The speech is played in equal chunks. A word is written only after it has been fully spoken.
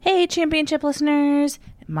Hey, championship listeners.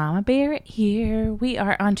 Mama Bear here. We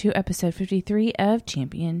are on to episode 53 of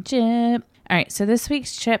Championship. All right, so this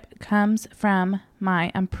week's chip comes from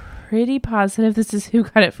I'm pretty positive this is who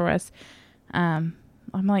got it for us. I'm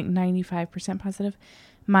like 95% positive.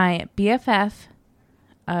 My BFF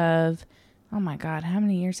of, oh my God, how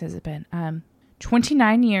many years has it been?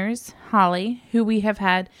 29 years, Holly, who we have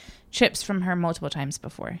had chips from her multiple times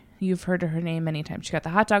before. You've heard her name many times. She got the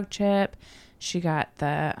hot dog chip. She got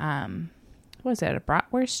the, what was it, a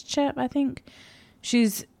bratwurst chip, I think.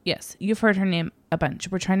 Yes, you've heard her name a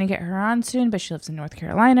bunch. We're trying to get her on soon, but she lives in North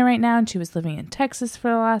Carolina right now, and she was living in Texas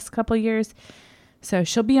for the last couple years. So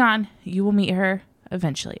she'll be on. You will meet her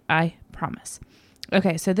eventually, I promise.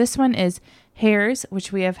 Okay, so this one is Herr's,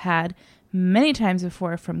 which we have had many times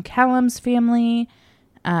before from Callum's family.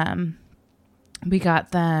 We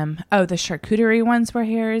got them. Oh, the charcuterie ones were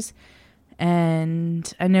Herr's.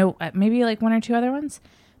 And I know maybe like one or two other ones.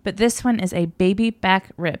 But this one is a baby back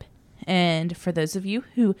rib. And for those of you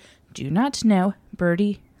who do not know,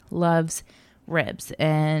 Birdie loves ribs.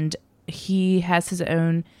 And he has his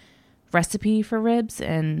own recipe for ribs.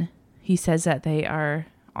 And he says that they are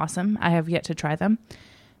awesome. I have yet to try them.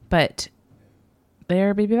 But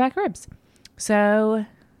they're baby back ribs. So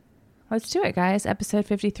let's do it, guys. Episode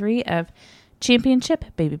 53 of Championship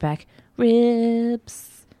Baby Back Ribs.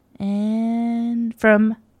 And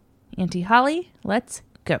from Auntie Holly, let's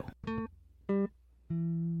go.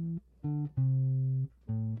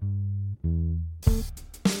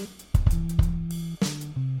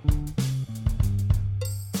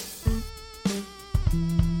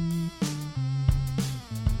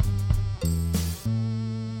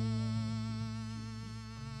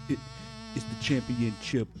 It's the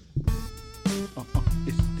championship.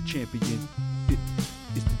 It's the champion.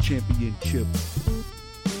 It's the championship.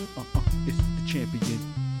 It's the champion.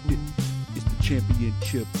 It's the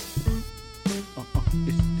championship.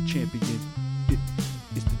 It's the champion.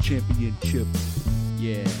 It's the championship.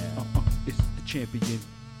 Yeah. It's the champion.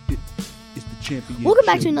 It's the champion. Welcome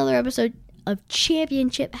back to another episode of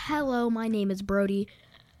Championship. Hello, my name is Brody,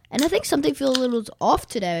 and I think something feels a little off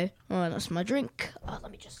today. Oh, that's my drink.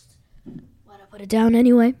 Let me just put it down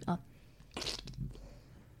anyway.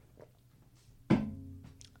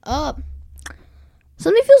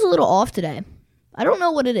 Something feels a little off today. I don't know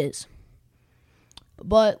what it is.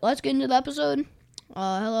 But let's get into the episode.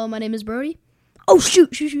 Hello, my name is Brody. Oh, shoot.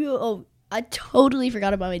 Oh, I totally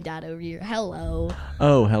forgot about my dad over here. Hello.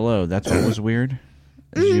 Oh, hello. That's what was weird?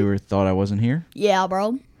 You thought I wasn't here? Yeah,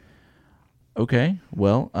 bro. Okay.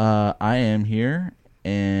 Well, I am here.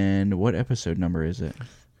 And what episode number is it?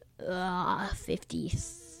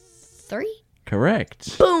 53?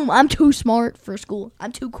 Correct. Boom, I'm too smart for school.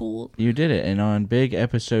 I'm too cool. You did it. And on big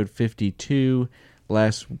episode 52,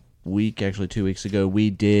 last week, actually 2 weeks ago,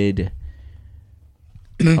 we did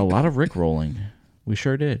a lot of Rickrolling. We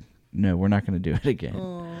sure did. No, we're not going to do it again.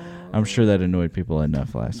 I'm sure that annoyed people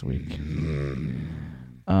enough last week.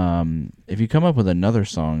 If you come up with another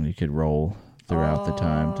song you could roll throughout the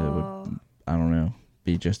time to, I don't know,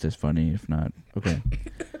 be just as funny, if not. Okay.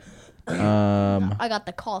 I got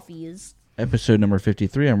the coffees. Episode number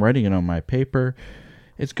 53. I'm writing it on my paper.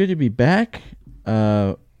 It's good to be back.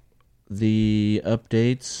 The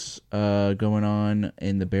updates going on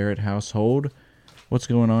in the Barrett household. What's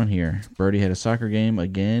going on here? Birdie had a soccer game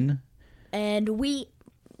again. And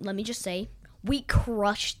let me just say, we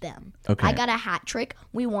crushed them. Okay. I got a hat trick.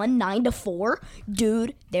 We won 9-4.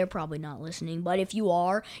 Dude, they're probably not listening, but if you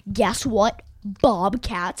are, guess what?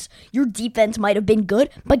 Bobcats, your defense might have been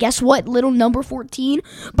good, but guess what, little number 14?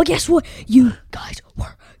 But guess what? You guys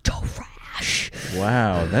were trash.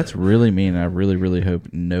 Wow, that's really mean. I really, really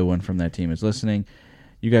hope no one from that team is listening.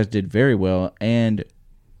 You guys did very well, and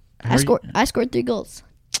I scored 3 goals.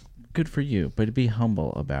 Good for you, but be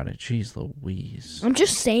humble about it. Jeez Louise. I'm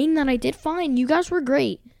just saying that I did fine. You guys were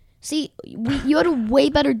great. See, you had a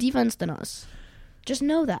way better defense than us. Just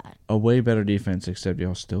know that. A way better defense, except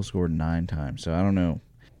y'all still scored 9 times. So I don't know.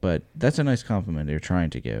 But that's a nice compliment they're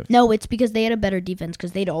trying to give. No, it's because they had a better defense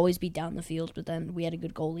because they'd always be down the field, but then we had a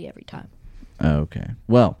good goalie every time. Okay.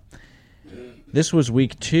 Well, this was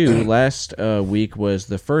week 2. Last week was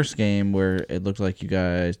the first game where it looked like you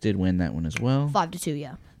guys did win that one as well. 5-2,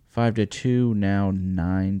 yeah. 5-2, now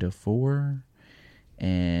 9-4.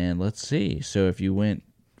 And let's see. So if you went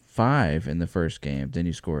 5 in the first game, then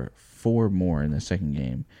you score 4 more in the second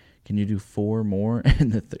game. Can you do 4 more in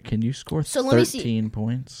the can you score 13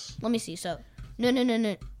 points? Let me see. So,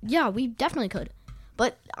 no. Yeah, we definitely could.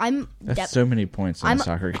 But That's so many points in a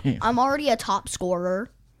soccer game. I'm already a top scorer.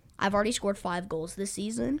 I've already scored 5 goals this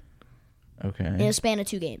season. Okay. In a span of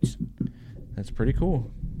 2 games. That's pretty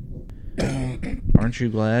cool. Aren't you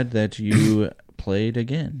glad that you played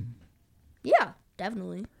again? Yeah,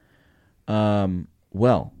 definitely.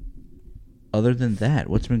 Well, other than that,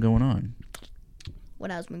 what's been going on? What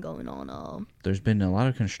has been going on? There's been a lot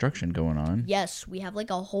of construction going on. Yes, we have like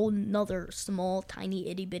a whole nother small, tiny,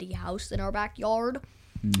 itty bitty house in our backyard.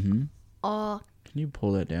 Mm-hmm. Uh, Can you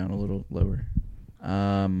pull that down a little lower?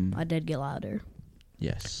 I did get louder.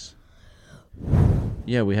 Yes.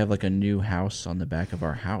 Yeah, we have like a new house on the back of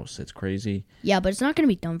our house. It's crazy. Yeah, but it's not gonna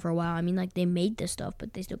be done for a while. I mean, like they made this stuff,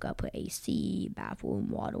 but they still gotta put AC, bathroom,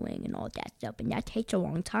 water wing, and all that stuff, and that takes a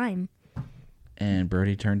long time. And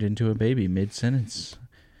Birdie turned into a baby mid-sentence.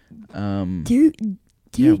 Dude,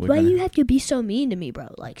 yeah, why you have to be so mean to me, bro?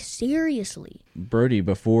 Like, seriously. Birdie,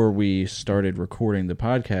 before we started recording the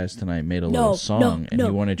podcast tonight, made a little song, and he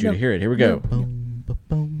wanted you to hear it. Here we go.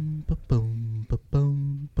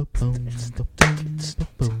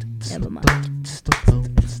 Never mind.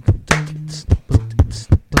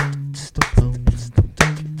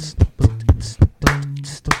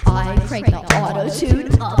 I crank the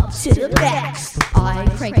auto-tune up to the max. I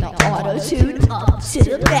crank the auto-tune up to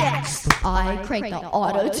the max. I crank the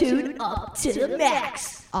auto-tune up to the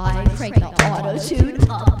max. I crank the auto-tune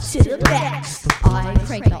up to the max. I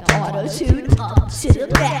crank the auto-tune up to the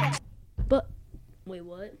max. But, wait,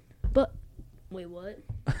 what?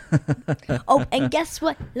 Oh, and guess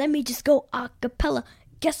what? Let me just go a cappella.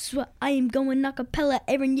 Guess what? I am going a cappella.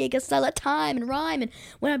 Aaron Yeager, sell time and rhyming.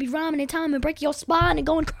 When I be rhyming in time and break your spine and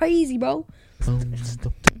going crazy, bro.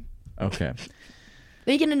 Okay.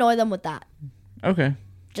 We can annoy them with that. Okay.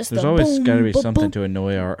 Just There's the always boom, got to be boom, something boom. to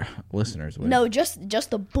annoy our listeners with. No, just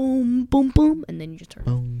the boom, boom, boom, and then you just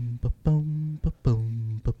turn.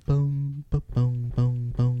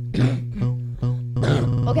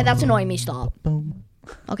 Okay, that's annoying me. Stop.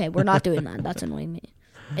 Okay, we're not doing that. That's annoying me.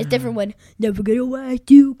 It's different when never gonna watch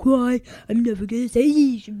you cry. I'm never gonna say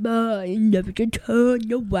he's mine. I'm never gonna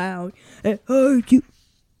turn around and hurt you.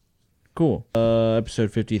 Cool.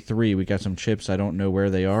 Episode 53. We got some chips. I don't know where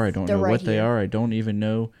they are. I don't They're know right what they here. are. I don't even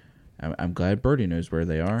know. I'm glad Birdie knows where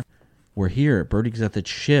they are. We're here. Birdie's got the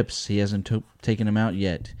chips. He hasn't taken them out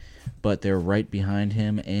yet, but they're right behind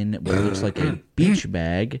him in what looks like a beach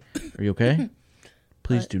bag. Are you okay?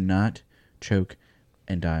 Please do not choke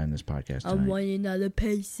and die on this podcast tonight. I'm running out of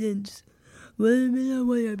patience. Wait a minute, I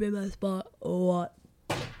want to be my spot. Or what?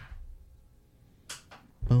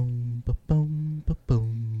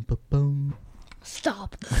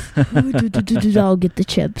 Stop. I'll get the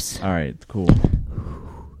chips. All right, cool.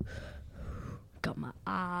 Got my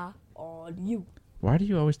eye on you. Why do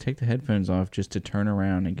you always take the headphones off just to turn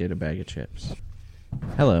around and get a bag of chips?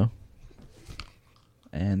 Hello.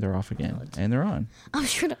 And they're off again. And they're on. I'm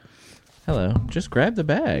sure to... Hello. Just grab the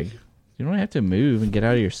bag. You don't have to move and get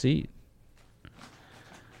out of your seat.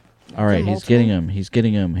 All right, he's getting them. He's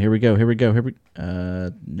getting them. Here we go.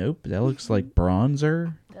 Nope. That looks like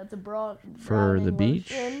bronzer That's a broad for the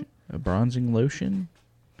beach. A bronzing lotion.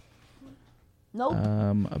 Nope.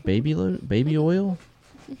 A baby oil.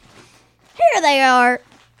 Here they are.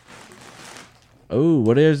 Oh,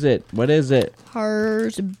 what is it?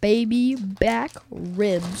 Her's baby back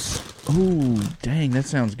ribs. Oh, dang, that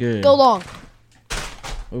sounds good. Go long.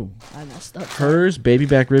 Oh. I messed up. Her's baby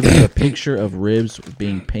back ribs is a picture of ribs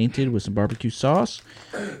being painted with some barbecue sauce,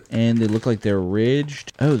 and they look like they're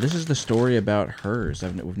ridged. Oh, this is the story about Her's.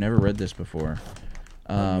 We've never read this before.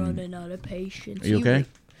 I'm running out of patience. Are you okay?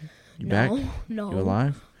 You back? No. You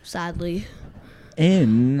alive? Sadly.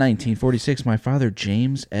 In 1946, my father,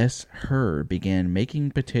 James S. Herr, began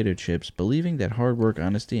making potato chips, believing that hard work,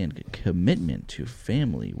 honesty, and commitment to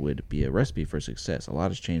family would be a recipe for success. A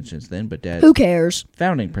lot has changed since then, but Dad's Who cares?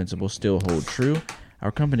 founding principles still hold true.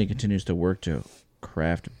 Our company continues to work to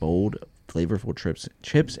craft bold, flavorful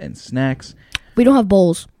chips and snacks. We don't have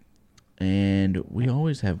bowls. And we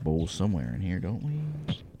always have bowls somewhere in here, don't we?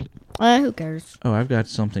 Who cares? Oh, I've got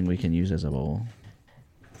something we can use as a bowl.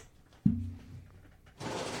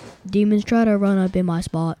 Demons try to run up in my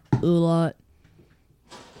spot a lot.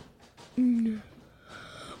 Wait,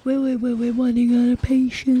 running out of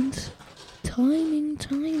patience. Timing.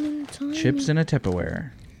 Chips in a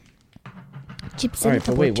Tupperware. Chips All in right,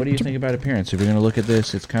 but wait, what do you think about appearance? If you're going to look at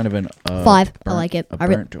this, it's kind of an... 5. I like it. A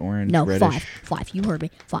burnt orange, no, reddish... 5. You heard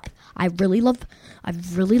me. 5. I really love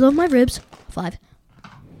my ribs. 5.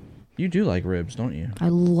 You do like ribs, don't you? I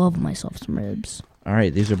love myself some ribs. All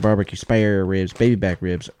right, these are barbecue spare ribs, baby back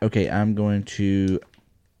ribs. Okay, I'm going to...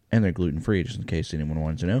 And they're gluten-free, just in case anyone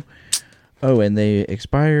wanted to know. Oh, and they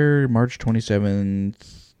expire March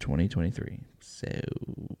 27th, 2023. So,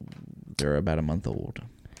 they're about a month old.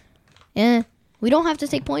 Yeah, we don't have to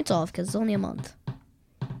take points off because it's only a month.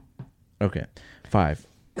 Okay, 5.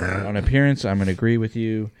 On appearance, I'm going to agree with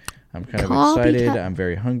you. I'm kind of Copycat. excited. I'm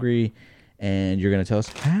very hungry. And you're going to tell us,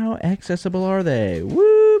 how accessible are they?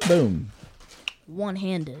 Woo! Boom.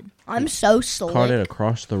 One-handed. I'm so slick. Caught it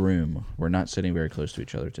across the room. We're not sitting very close to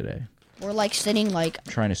each other today. We're like sitting like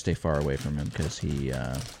I'm trying to stay far away from him because he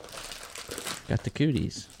got the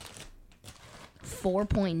cooties.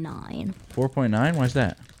 4.9 4.9? Why's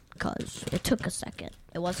that? because it took a second.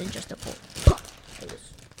 It wasn't just a full. It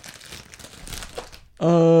was,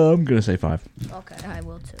 I'm going to say 5. okay, I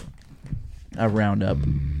will too. I round up.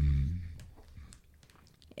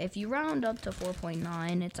 If you round up to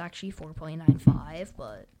 4.9, it's actually 4.95,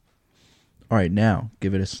 but All right, now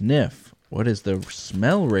give it a sniff. What is the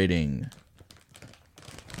smell rating?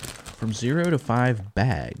 From 0 to 5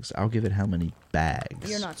 bags. I'll give it how many bags?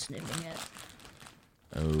 you're not sniffing it.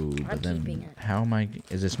 Oh, but I'm then keeping it. how am I?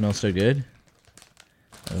 Is it smell so good?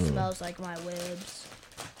 It smells like my ribs.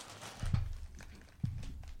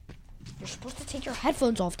 You're supposed to take your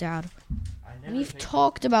headphones off, Dad. We've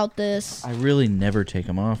talked about this. I really never take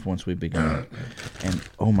them off once we begin. And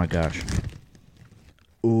oh my gosh.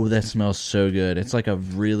 Ooh, that smells so good. It's like a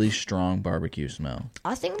really strong barbecue smell.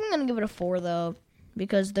 I think I'm gonna give it a 4 though,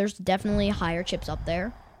 because there's definitely higher chips up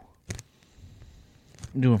there.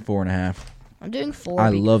 I'm doing 4.5. I'm doing 4. I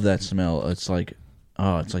love that smell. It's like,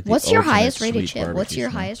 oh, it's like. What's the your ultimate highest rated sweet chip? What's barbecue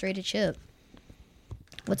your smell. highest rated chip?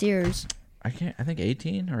 What's yours? I think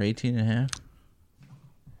 18 or 18.5.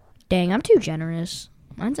 Dang, I'm too generous.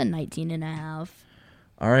 Mine's a 19.5.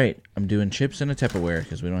 All right, I'm doing chips in a Tupperware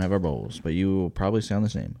because we don't have our bowls, but you will probably sound the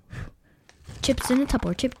same. Chips in a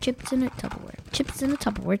Tupperware. Chips in a Tupperware. Chips in a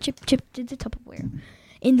Tupperware. Chip in the Tupperware.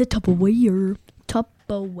 In the Tupperware.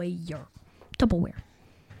 Tupperware.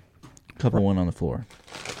 Couple one on the floor.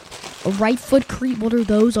 A right foot creep. What are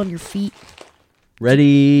those on your feet?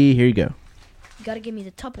 Ready? Here you go. You gotta give me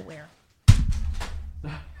the Tupperware.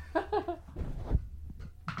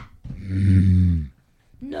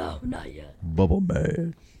 No, not yet. Bubble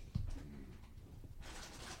bag.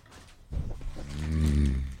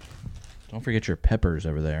 Don't forget your peppers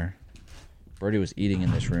over there. Brody was eating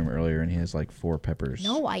in this room earlier, and he has like 4 peppers.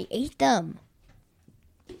 No, I ate them.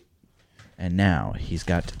 And now he's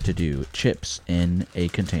got to do chips in a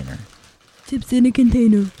container. Chips in a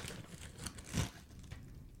container.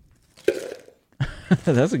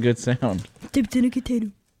 That's a good sound. Chips in a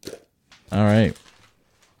container. All right.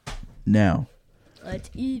 Now, Let's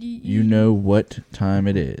eat it. you know what time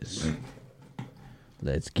it is.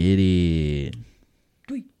 Let's get it.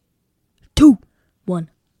 3, 2, 1.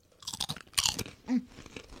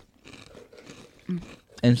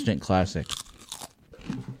 Instant classic.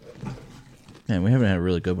 Man, we haven't had a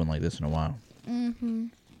really good one like this in a while. Mm-hmm.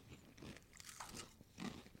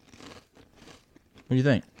 What do you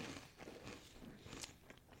think?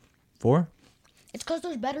 4? It's because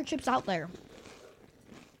there's better chips out there.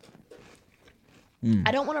 Mm.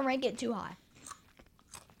 I don't want to rank it too high.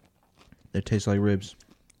 They taste like ribs.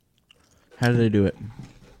 How do they do it?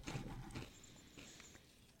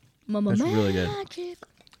 Mama That's really good. magic.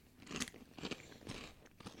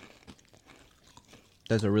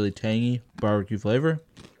 That's a really tangy barbecue flavor. A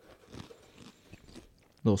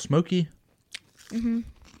little smoky. Mm-hmm.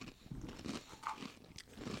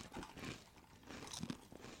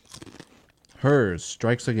 Hers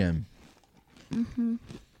strikes again. Mm-hmm.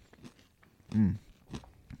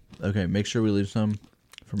 Okay, make sure we leave some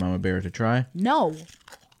for Mama Bear to try. No.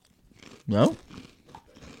 No?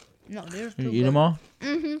 No, there's You two. eat them all?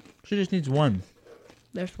 Mm-hmm. She just needs one.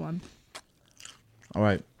 There's one. All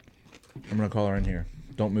right. I'm going to call her in here.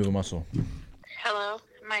 Don't move a muscle. Hello,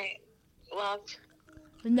 my love.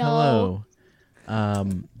 No.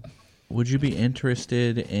 Hello. Would you be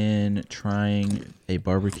interested in trying a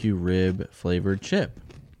barbecue rib flavored chip?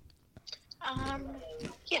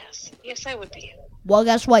 Yes, I would be. Well,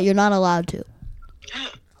 guess what? You're not allowed to.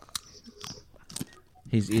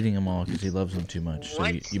 He's eating them all because he loves them too much. So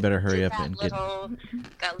What you better hurry did up and get.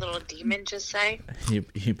 that little demon just say?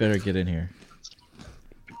 You better get in here.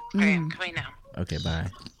 Alright, I'm coming now. Okay, bye.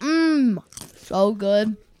 Mmm. So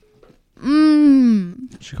good.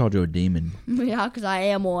 Mmm. She called you a demon. Yeah, because I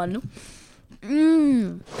am one.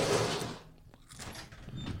 Mmm.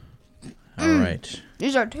 All right.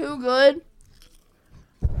 These are too good.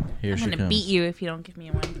 Here I'm she gonna comes. beat you if you don't give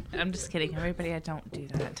me one. I'm just kidding, everybody. I don't do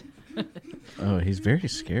that. Oh, he's very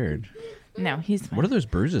scared. No, he's fine. What are those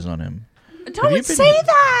bruises on him? you Don't been- say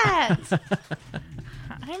that.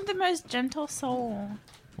 I'm the most gentle soul.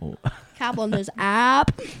 Oh, Cap on this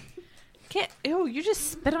app. Ew, you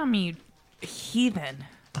just spit on me, you heathen.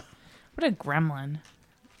 What a gremlin.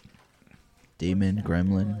 demon,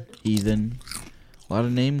 gremlin, heathen. A lot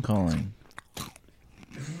of name calling.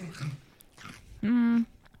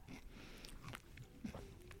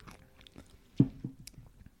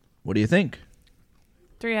 What do you think?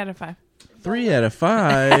 3 out of 5. 3 out of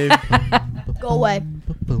 5. Go away.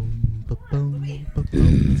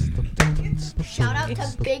 Shout out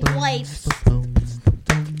to Big Life.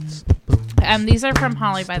 These are from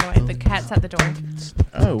Holly, by the way. The cat's at the door.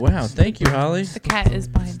 Oh, wow. Thank you, Holly. The cat is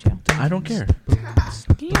behind you. I don't care.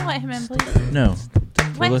 Can you let him in, please? No.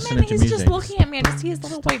 We're Let him listening in. to He's music. just looking at me. I just see his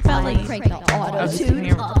little white belly. I crank the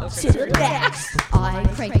auto-tune up to the max. I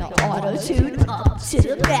crank the auto-tune up to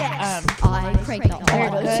the max. I crank the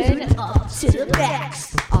auto-tune up to the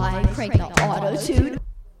max. I crank the auto-tune.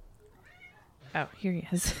 Oh, here he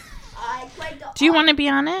is. I crank the Do you want to be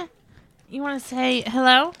on it? You want to say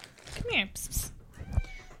hello? Come here. Psst, psst.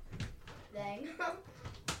 thing.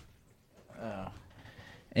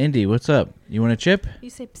 Andy, what's up? You want a chip? You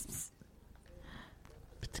say psst, psst.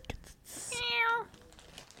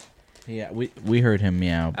 Yeah, we heard him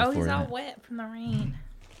meow before Oh, he's all that. wet from the rain.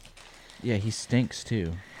 Yeah, he stinks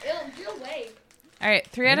too. Get away. All right,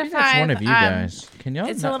 3 out Maybe of 5. that's one of you guys. Can y'all?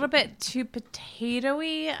 It's not- a little bit too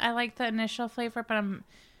potatoey. I like the initial flavor, but I'm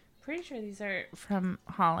pretty sure these are from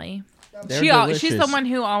Holly. They're She's the delicious. one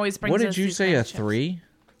who always brings. What us did you these say? kind A of chips. 3?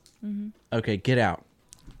 Mm-hmm. Okay, get out.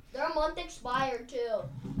 They're a month expired too.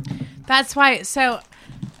 That's why. So,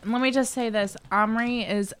 let me just say this: Omri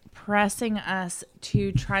is pressing us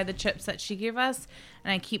to try the chips that she gave us,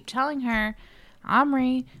 and I keep telling her,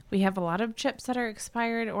 Omri, we have a lot of chips that are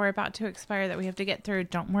expired or about to expire that we have to get through.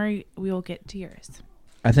 Don't worry, we will get to yours.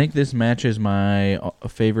 I think this matches my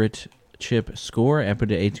favorite chip score. I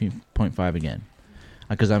put it 18.5 again.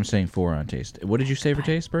 Because I'm saying 4 on taste. What did you say for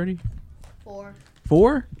taste, Birdie? 4.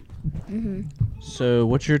 4? So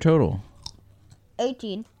what's your total?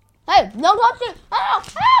 18. Hey, no touch it! Ow!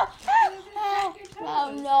 Ow! Ow! Ow!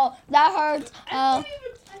 Oh no, that hurts. Ow!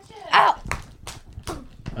 Ow!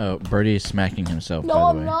 Oh, Birdie is smacking himself, No, by the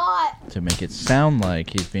I'm way. not. To make it sound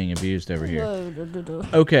like he's being abused over here.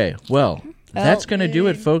 Okay, well, that's going to do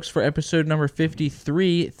it, folks, for episode number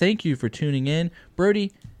 53. Thank you for tuning in.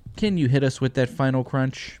 Birdie, can you hit us with that final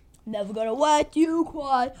crunch? Never gonna let you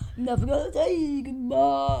cry. Never gonna say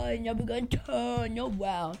goodbye. Never gonna turn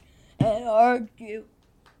around and hurt you.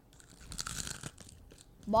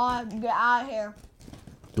 Bye. Get out of here.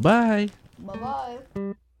 Goodbye. Bye bye.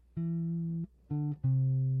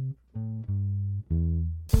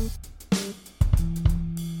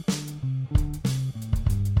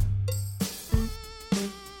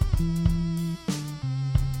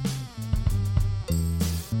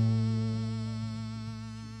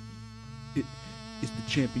 It's the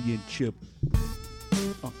championship.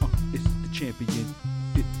 It's the champion.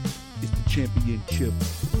 It's the championship.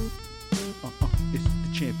 It's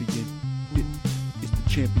the champion. It's the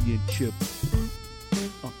championship.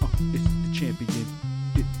 It's the champion.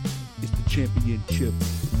 It's the championship.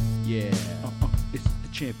 Yeah. It's the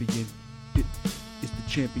champion. It's the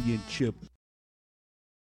championship.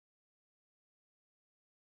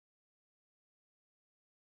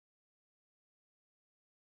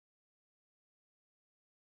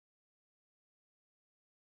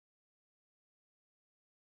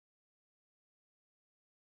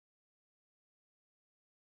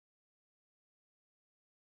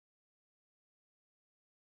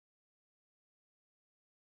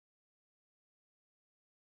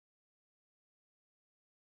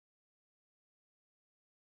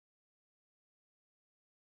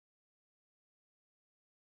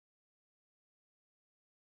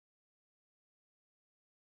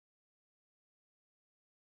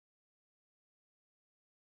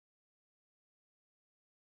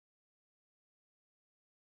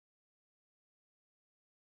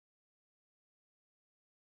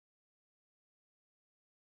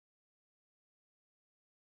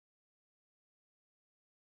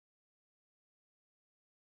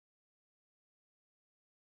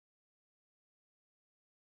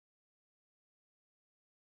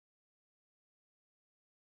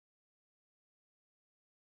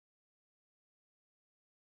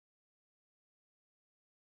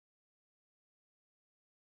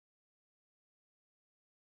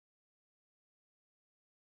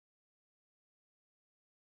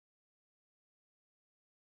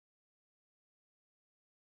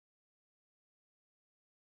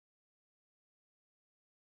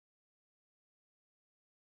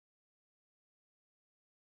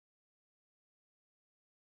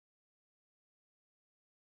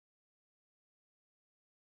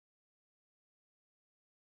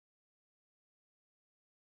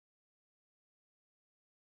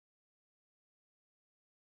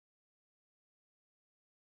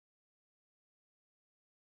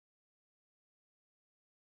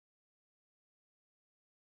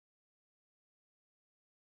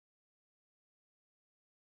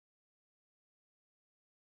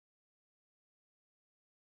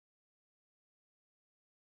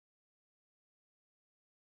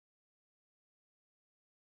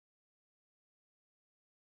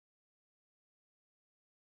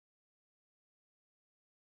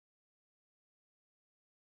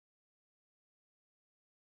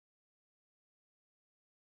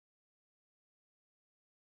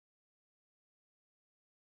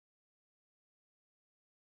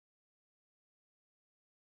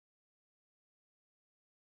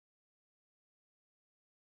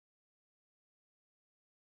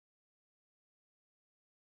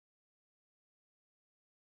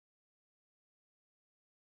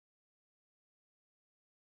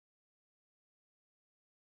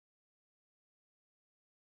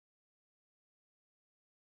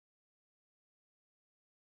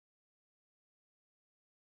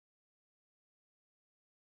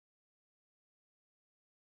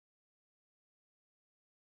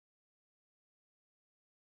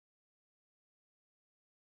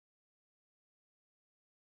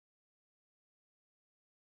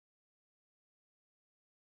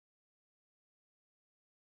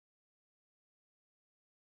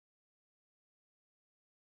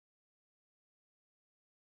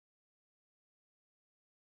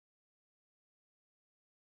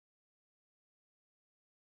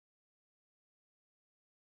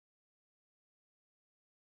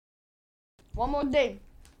 One more thing.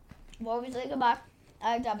 Before we say goodbye,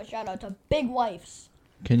 I like to have a shout out to Big Wife's.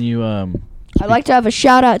 Can you I'd like to have a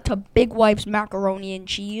shout out to Big Wife's Macaroni and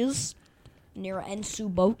Cheese near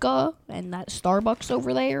Ensu Boca and that Starbucks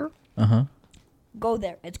over there. Go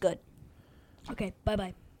there. It's good. Okay,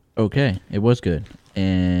 bye-bye. Okay, it was good.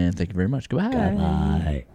 And thank you very much. Goodbye. Bye.